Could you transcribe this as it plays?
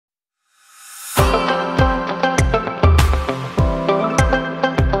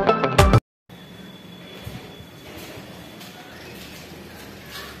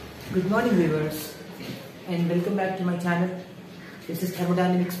morning viewers, and welcome back to my channel. This is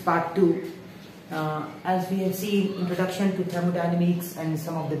Thermodynamics Part 2. As we have seen introduction to thermodynamics and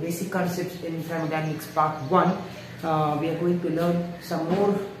some of the basic concepts in Thermodynamics Part 1, we are going to learn some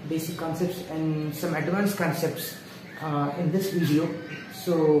more basic concepts and some advanced concepts in this video.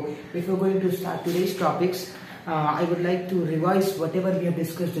 So before going to start today's topics, I would like to revise whatever we have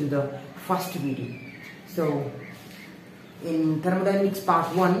discussed in the first video. So in Thermodynamics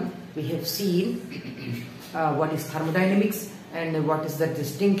Part 1, we have seen what is thermodynamics and what is the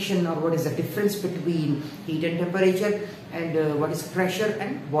distinction or what is the difference between heat and temperature, and what is pressure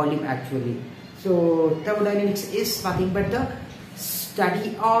and volume actually. So thermodynamics is nothing but the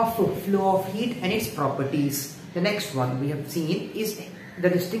study of flow of heat and its properties. The next one we have seen is the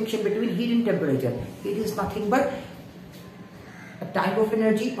distinction between heat and temperature. It is nothing but a type of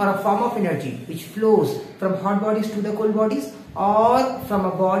energy or a form of energy which flows from hot bodies to the cold bodies, or from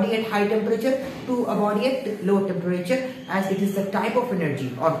a body at high temperature to a body at low temperature, as it is the type of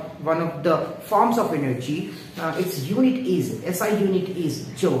energy or one of the forms of energy. Its unit is, SI unit is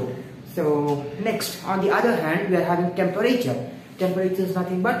joule. So next, on the other hand, we are having temperature. Temperature is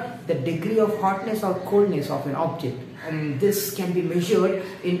nothing but the degree of hotness or coldness of an object, and this can be measured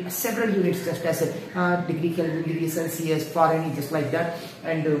in several units, just as degree Kelvin, degree Celsius, Fahrenheit, just like that.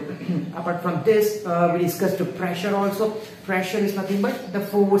 And apart from this, we discussed pressure also. Pressure is nothing but the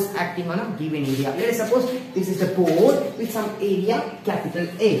force acting on a given area. Let us suppose this is the board with some area capital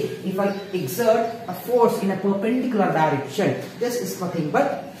A. If I exert a force in a perpendicular direction, this is nothing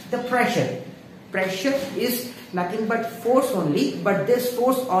but the pressure. Pressure is nothing but force only, but this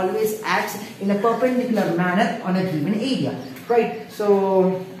force always acts in a perpendicular manner on a given area, right?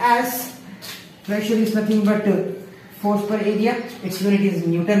 So as pressure is nothing but force per area, its unit is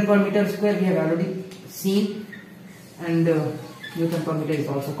Newton per meter square, we have already seen, and Newton per meter is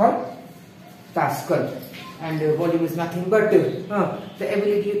also called Pascal. And volume is nothing but the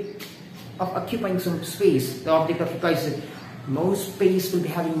ability of occupying some space. The object occupies more space, will be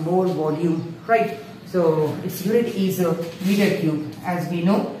having more volume, right? So its unit is meter cube. As we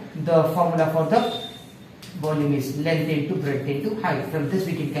know, the formula for the volume is length into breadth into height. From this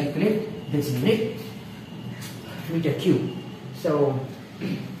we can calculate this unit, meter cube. So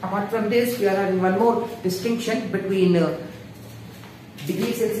apart from this, we are having one more distinction between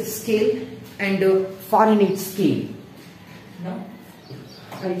degree Celsius scale and Fahrenheit scale. Now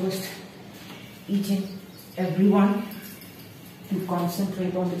I request each and everyone to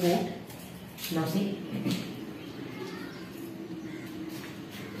concentrate on the board. Now see,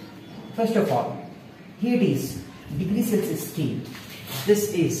 first of all, here it is degree Celsius scale.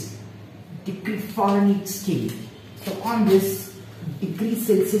 This is degree Fahrenheit scale. So on this degree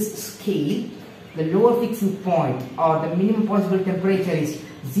Celsius scale, the lower fixing point or the minimum possible temperature is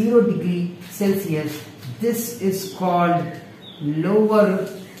 0 degree Celsius. This is called lower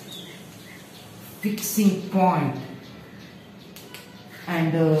fixing point.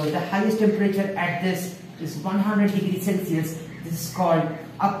 And the highest temperature at this is 100 degrees Celsius. This is called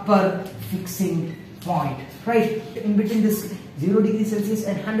upper fixing point, right? In between this 0 degrees Celsius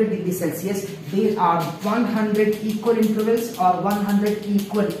and 100 degrees Celsius, there are 100 equal intervals or 100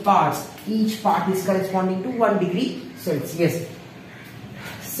 equal parts. Each part is corresponding to 1 degree Celsius.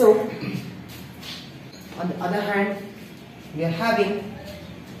 So on the other hand, we are having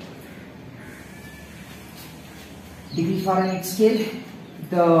degree Fahrenheit scale.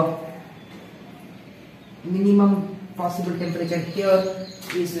 The minimum possible temperature here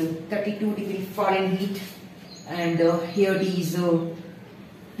is 32 degree Fahrenheit, and here it is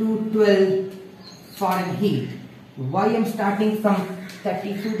 212 Fahrenheit. Why I am starting from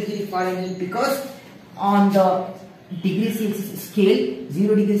 32 degree Fahrenheit? Because on the degree Celsius scale,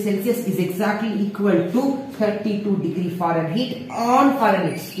 0 degree Celsius is exactly equal to 32 degree Fahrenheit. On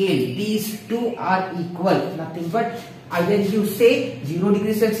Fahrenheit scale, these two are equal. Nothing but either you say 0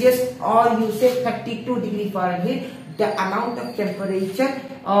 degree Celsius or you say 32 degree Fahrenheit, the amount of temperature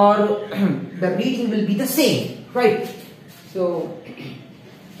or the reading will be the same, right? So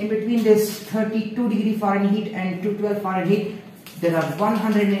in between this 32 degree Fahrenheit and 212 Fahrenheit, there are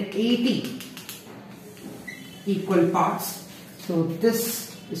 180 equal parts. So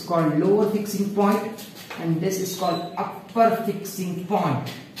this is called lower fixing point and this is called upper fixing point,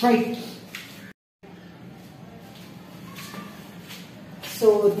 right?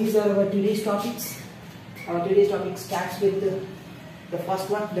 So these are our today's topics. Our today's topic starts with the first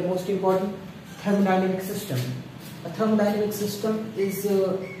one, the most important, thermodynamic system. A thermodynamic system is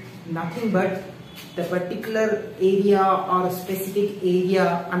nothing but the particular area or a specific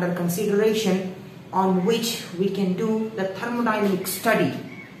area under consideration on which we can do the thermodynamic study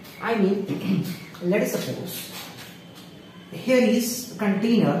I mean, let us suppose here is a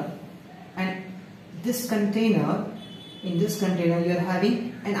container, and this container, in this container you are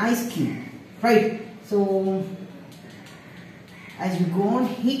having an ice cube, right? So as you go on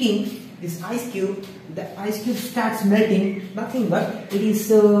heating this ice cube, the ice cube starts melting, nothing but it is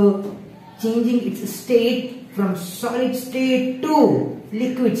changing its state from solid state to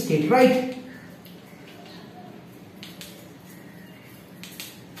liquid state, right?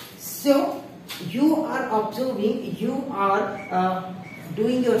 So you are observing, you are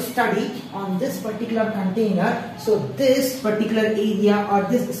doing your study on this particular container. So this particular area or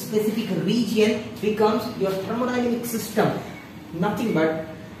this specific region becomes your thermodynamic system. Nothing but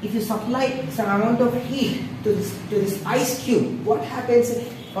if you supply some amount of heat to this ice cube, what happens?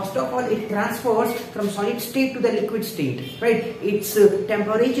 First of all, it transfers from solid state to the liquid state, right? Its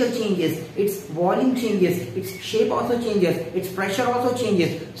temperature changes, its volume changes, its shape also changes, its pressure also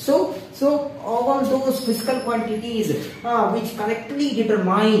changes. So all those physical quantities which correctly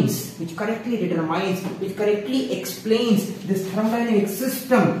explains this thermodynamic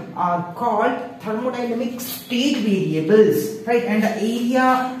system are called thermodynamic state variables, right? And the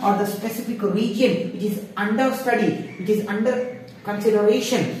area or the specific region which is under study, which is under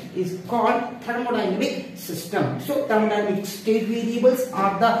consideration, is called thermodynamic system. So thermodynamic state variables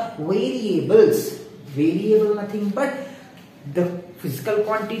are the variables. Variable nothing but the physical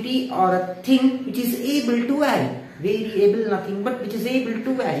quantity or a thing which is able to vary. Variable nothing but which is able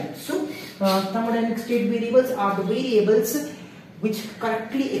to vary. So thermodynamic state variables are the variables which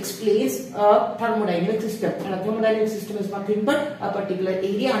correctly explains a thermodynamic system. And a thermodynamic system is nothing but a particular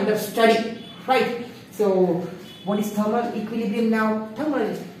area under study, right? So what is thermal equilibrium now?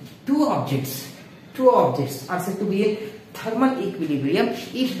 Two objects are said to be in thermal equilibrium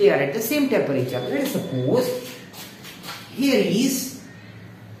if they are at the same temperature. Let us suppose here is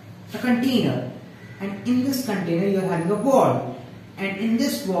a container, and in this container you are having a wall, and in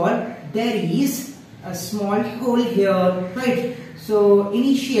this wall there is a small hole here, right? So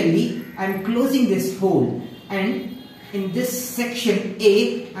initially I am closing this hole, and in this section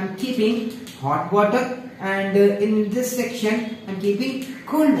A I am keeping hot water, and in this section I am keeping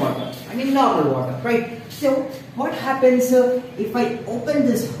cold water, I mean normal water, right? So what happens if I open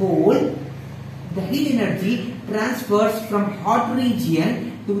this hole? The heat energy transfers from hot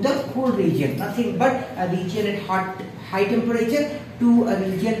region to the cold region, nothing but a region at high temperature to a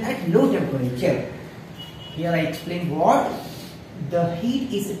region at low temperature. Here I explain what the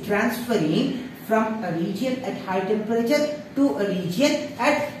heat is transferring from a region at high temperature to a region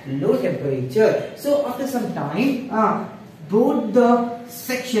at low temperature. So after some time, both the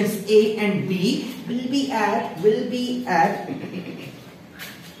sections A and B will be at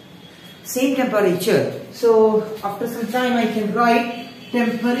same temperature. So after some time I can write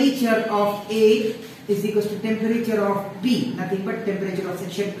temperature of A is equals to temperature of B, nothing but temperature of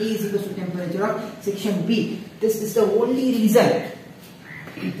section A is equals to temperature of section B. This is the only reason.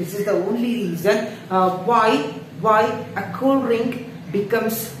 Why a cold drink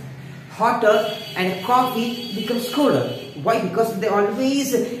becomes hotter and a coffee becomes colder. Why? Because they will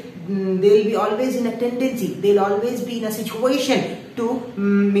be always in a tendency, they will always be in a situation to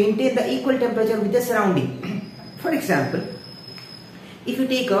maintain the equal temperature with the surrounding. For example, if you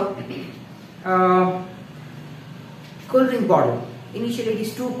take a cold drink bottle, initially it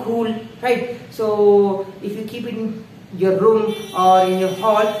is too cool, right? So if you keep it in your room or in your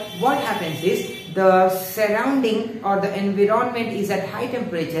hall, what happens is the surrounding or the environment is at high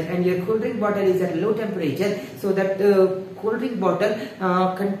temperature and your cold drink bottle is at low temperature, so that the cold drink bottle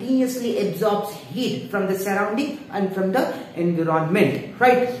continuously absorbs heat from the surrounding and from the environment,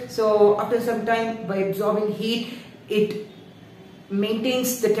 right? So after some time, by absorbing heat, it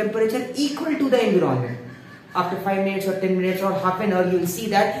maintains the temperature equal to the environment. After 5 minutes or 10 minutes or half an hour, you will see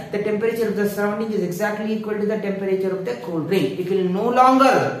that the temperature of the surrounding is exactly equal to the temperature of the cold drink. It will no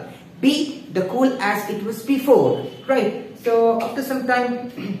longer be the cool as it was before, right? So after some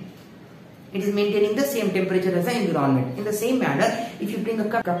time, it is maintaining the same temperature as the environment. In the same manner, if you bring a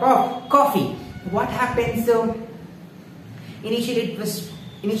cup of coffee, what happens? Initially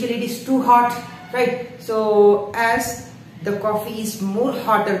it is too hot, right? So as the coffee is more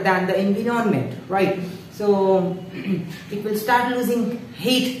hotter than the environment, right? So it will start losing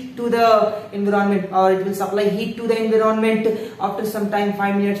heat to the environment, or it will supply heat to the environment. After some time,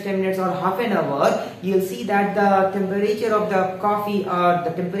 5 minutes, 10 minutes or half an hour, you will see that the temperature of the coffee or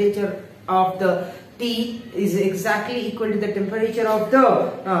the temperature of the tea is exactly equal to the temperature of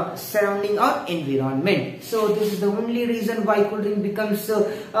the surrounding or environment. So this is the only reason why cold drink becomes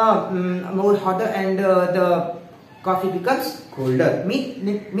more hotter and the coffee becomes colder.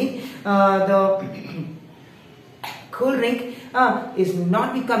 The cold drink is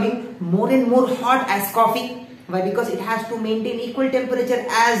not becoming more and more hot as coffee. Why? Because it has to maintain equal temperature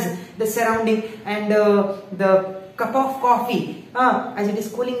as the surrounding, and the cup of coffee, as it is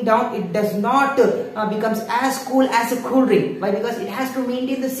cooling down, it does not becomes as cool as a cold drink. Why? Because it has to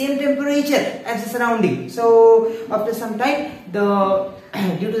maintain the same temperature as the surrounding. So after some time,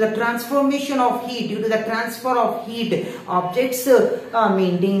 due to the transformation of heat, due to the transfer of heat, objects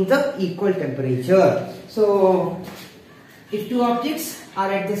maintain the equal temperature. So if two objects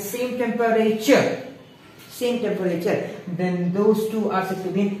are at the same temperature, then those two are said to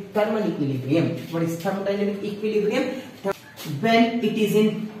be in thermal equilibrium. What is thermodynamic equilibrium? When it is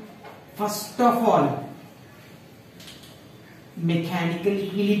in, first of all, mechanical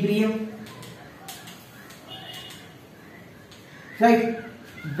equilibrium, right?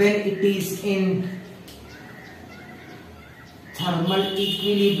 When it is in thermal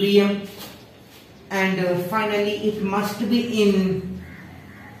equilibrium, and finally it must be in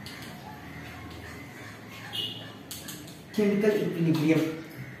chemical equilibrium.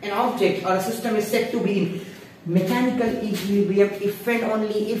 An object or a system is said to be in mechanical equilibrium if and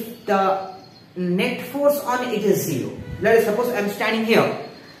only if the net force on it is zero. Let us suppose I am standing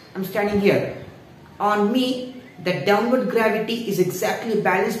here. On me, the downward gravity is exactly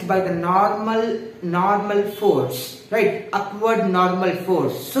balanced by the normal force, right? Upward normal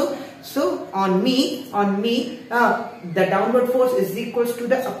force. So on me, the downward force is equals to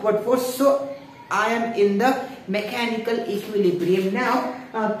the upward force. So I am in the mechanical equilibrium. Now,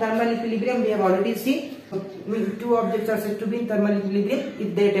 thermal equilibrium we have already seen. Two objects are said to be in thermal equilibrium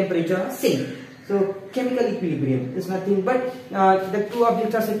if their temperature are same. So, chemical equilibrium is nothing but the two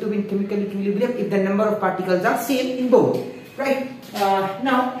objects are said to be in chemical equilibrium if the number of particles are same in both. Right?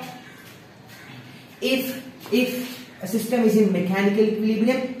 Now, if a system is in mechanical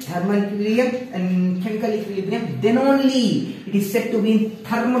equilibrium, thermal equilibrium and chemical equilibrium, then only it is said to be in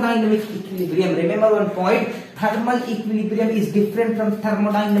thermodynamic equilibrium. Remember one point, thermal equilibrium is different from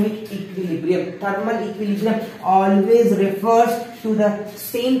thermodynamic equilibrium. Thermal equilibrium always refers to the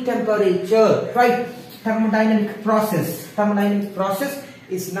same temperature, right? Thermodynamic process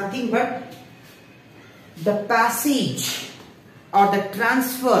is nothing but the passage or the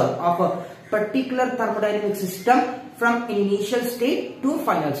transfer of a particular thermodynamic system from initial state to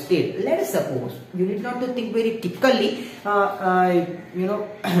final state. Let us suppose, you need not to think very typically,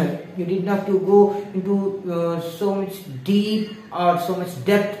 you need not to go into so much deep or so much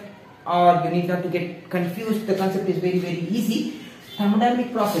depth, or you need not to get confused. The concept is very, very easy.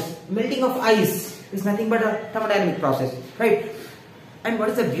 Thermodynamic process, melting of ice is nothing but a thermodynamic process, right? And what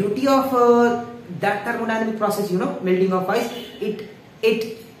is the beauty of that thermodynamic process? Melting of ice,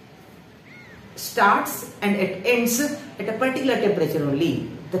 it starts and it ends at a particular temperature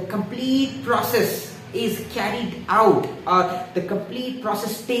only. The complete process is carried out, or the complete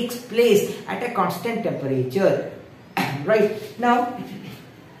process takes place at a constant temperature. Right? Now,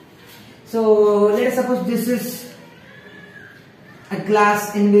 so let us suppose this is a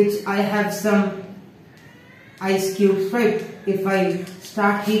glass in which I have some ice cubes, right? If I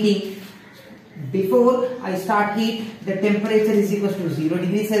start heating, before I start heat, the temperature is equal to 0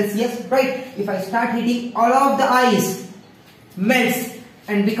 degrees Celsius, right? If I start heating, all of the ice melts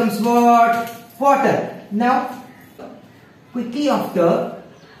and becomes what? Water. Now, quickly after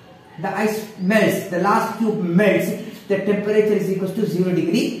the ice melts, the last cube melts, the temperature is equal to 0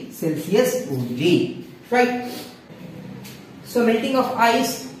 degrees Celsius only, right? So, melting of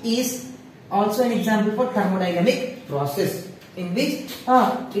ice is also an example for thermodynamic process, in which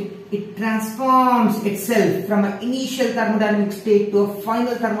it transforms itself from an initial thermodynamic state to a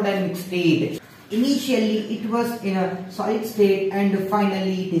final thermodynamic state. Initially it was in a solid state and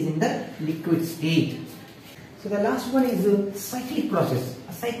finally it is in the liquid state. So the last one is a cyclic process.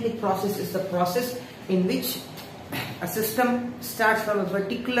 A cyclic process is the process in which a system starts from a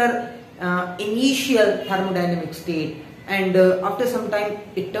particular initial thermodynamic state, and after some time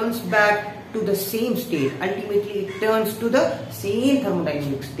it turns back to the same state. Ultimately it turns to the same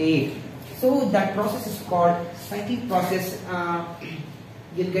thermodynamic state. So that process is called cyclic process.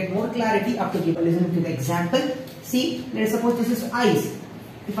 You'll get more clarity after listening to the example. See, let us suppose this is ice.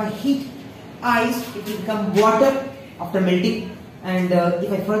 If I heat ice, it will become water after melting, and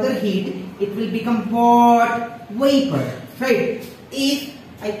if I further heat, it will become what? Vapor, right? If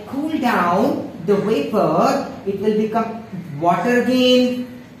I cool down the vapor, it will become water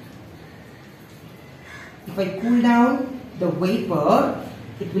again. If I cool down the vapor,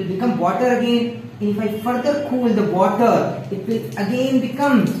 it will become water again. If I further cool the water, it will again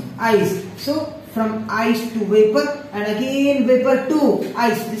become ice. So from ice to vapor and again vapor to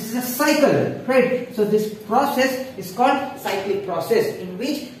ice. This is a cycle, right? So this process is called cyclic process, in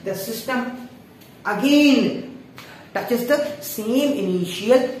which the system again touches the same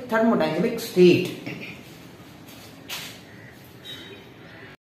initial thermodynamic state.